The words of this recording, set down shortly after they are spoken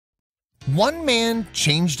One man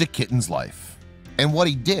changed a kitten's life, and what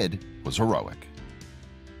he did was heroic.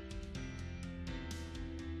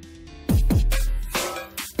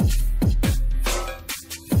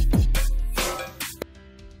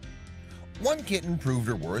 One kitten proved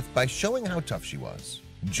her worth by showing how tough she was.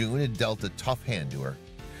 June had dealt a tough hand to her.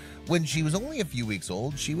 When she was only a few weeks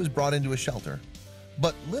old, she was brought into a shelter.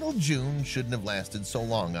 But little June shouldn't have lasted so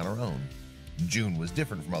long on her own. June was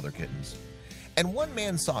different from other kittens, and one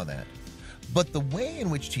man saw that. But the way in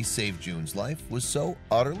which he saved June's life was so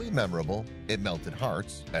utterly memorable, it melted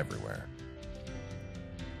hearts everywhere.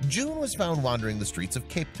 June was found wandering the streets of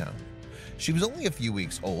Cape Town. She was only a few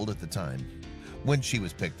weeks old at the time. When she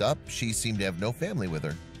was picked up, she seemed to have no family with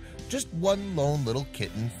her, just one lone little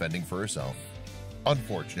kitten fending for herself.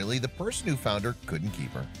 Unfortunately, the person who found her couldn't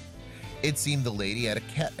keep her. It seemed the lady had a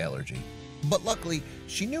cat allergy, but luckily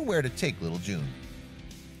she knew where to take little June.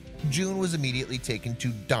 June was immediately taken to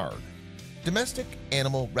DARG, Domestic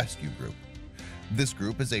Animal Rescue Group. This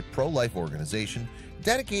group is a pro-life organization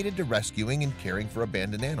dedicated to rescuing and caring for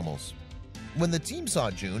abandoned animals. When the team saw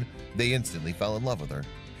June, they instantly fell in love with her.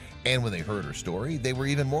 And when they heard her story, they were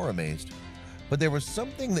even more amazed. But there was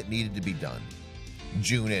something that needed to be done.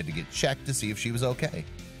 June had to get checked to see if she was okay.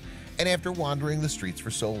 And after wandering the streets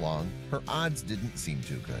for so long, her odds didn't seem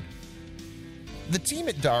too good. The team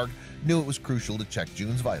at DARG knew it was crucial to check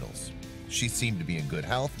June's vitals. She seemed to be in good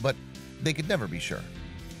health, but they could never be sure.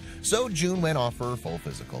 So June went off for her full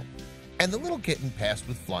physical, and the little kitten passed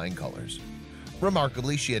with flying colors.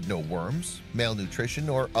 Remarkably, she had no worms, malnutrition,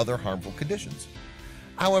 or other harmful conditions.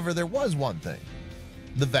 However, there was one thing.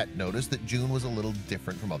 The vet noticed that June was a little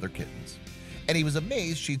different from other kittens, and he was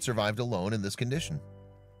amazed she'd survived alone in this condition.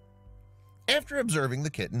 After observing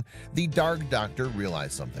the kitten, the DARG doctor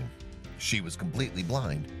realized something. She was completely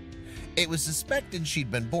blind. It was suspected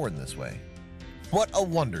she'd been born this way. What a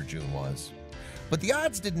wonder June was. But the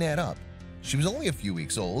odds didn't add up. She was only a few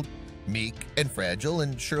weeks old, meek and fragile,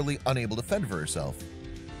 and surely unable to fend for herself.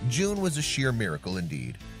 June was a sheer miracle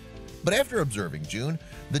indeed. But after observing June,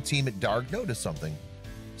 the team at DARG noticed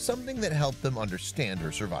something that helped them understand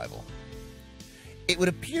her survival. It would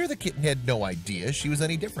appear the kitten had no idea she was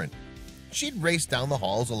any different. She'd raced down the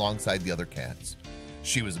halls alongside the other cats.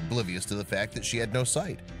 She was oblivious to the fact that she had no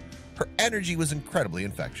sight. Her energy was incredibly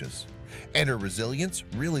infectious, and her resilience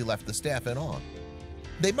really left the staff in awe.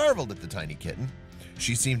 They marveled at the tiny kitten.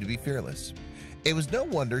 She seemed to be fearless. It was no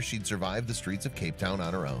wonder she'd survived the streets of Cape Town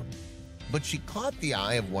on her own. But she caught the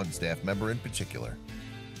eye of one staff member in particular.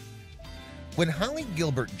 When Holly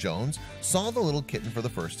Gilbert Jones saw the little kitten for the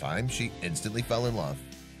first time, she instantly fell in love.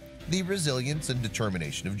 The resilience and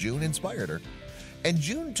determination of June inspired her, and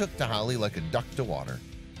June took to Holly like a duck to water.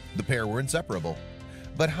 The pair were inseparable,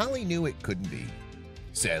 but Holly knew it couldn't be.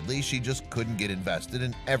 Sadly, she just couldn't get invested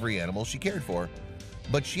in every animal she cared for,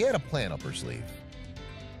 but she had a plan up her sleeve.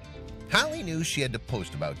 Holly knew she had to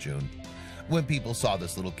post about June. When people saw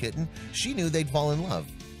this little kitten, she knew they'd fall in love.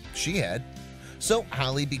 She had. So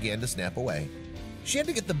Holly began to snap away. She had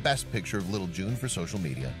to get the best picture of little June for social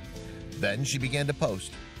media. Then she began to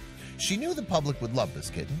post. She knew the public would love this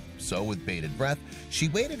kitten, so with bated breath, she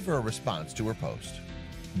waited for a response to her post.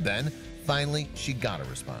 Then, finally, she got a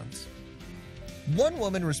response. One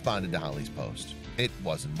woman responded to Holly's post. It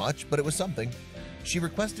wasn't much, but it was something. She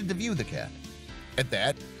requested to view the cat. At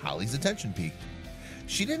that, Holly's attention peaked.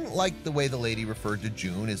 She didn't like the way the lady referred to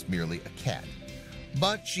June as merely a cat,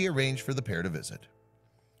 but she arranged for the pair to visit.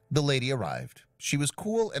 The lady arrived. She was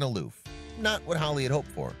cool and aloof, not what Holly had hoped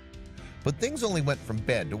for. But things only went from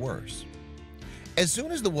bad to worse. As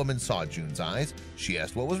soon as the woman saw June's eyes, she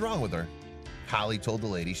asked what was wrong with her. Holly told the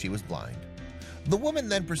lady she was blind. The woman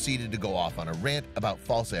then proceeded to go off on a rant about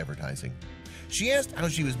false advertising. She asked how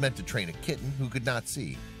she was meant to train a kitten who could not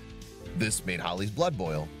see. This made Holly's blood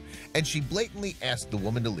boil, and she blatantly asked the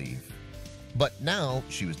woman to leave. But now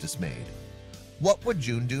she was dismayed. What would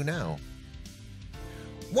June do now?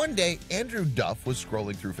 One day, Andrew Duff was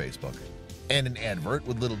scrolling through Facebook, and an advert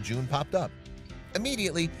with little June popped up.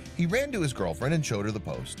 Immediately, he ran to his girlfriend and showed her the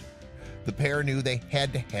post. The pair knew they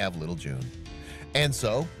had to have little June. And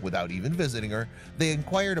so, without even visiting her, they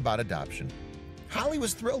inquired about adoption. Holly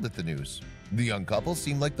was thrilled at the news. The young couple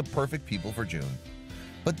seemed like the perfect people for June.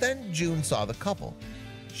 But then June saw the couple.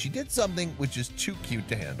 She did something which is too cute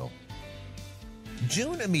to handle.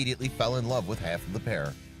 June immediately fell in love with half of the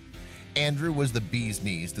pair. Andrew was the bee's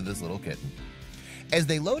knees to this little kitten. As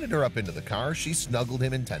they loaded her up into the car, she snuggled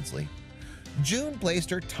him intensely. June placed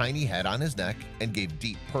her tiny head on his neck and gave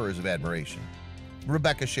deep purrs of admiration.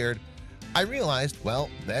 Rebecca shared, "I realized, well,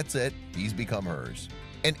 that's it, he's become hers."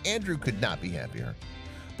 And Andrew could not be happier.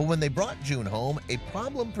 But when they brought June home, a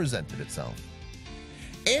problem presented itself.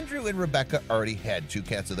 Andrew and Rebecca already had 2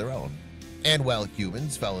 cats of their own, and while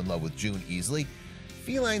humans fell in love with June easily,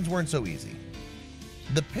 felines weren't so easy.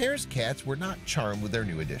 The pair's cats were not charmed with their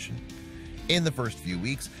new addition. In the first few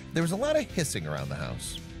weeks, there was a lot of hissing around the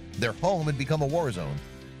house. Their home had become a war zone,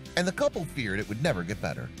 and the couple feared it would never get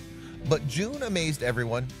better. But June amazed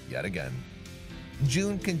everyone yet again.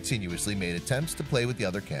 June continuously made attempts to play with the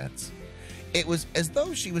other cats. It was as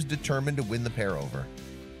though she was determined to win the pair over,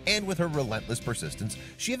 and with her relentless persistence,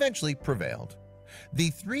 she eventually prevailed. The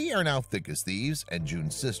 3 are now thick as thieves and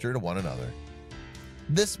June's sister to one another.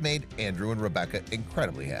 This made Andrew and Rebecca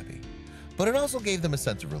incredibly happy, but it also gave them a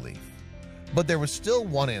sense of relief. But there was still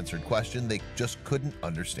one unanswered question they just couldn't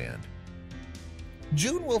understand.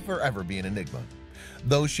 June will forever be an enigma.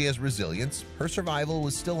 Though she has resilience, her survival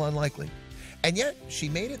was still unlikely, and yet she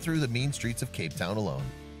made it through the mean streets of Cape Town alone.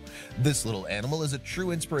 This little animal is a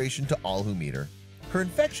true inspiration to all who meet her. Her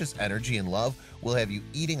infectious energy and love will have you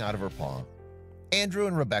eating out of her paw. Andrew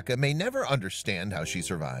and Rebecca may never understand how she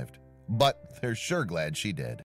survived, but they're sure glad she did.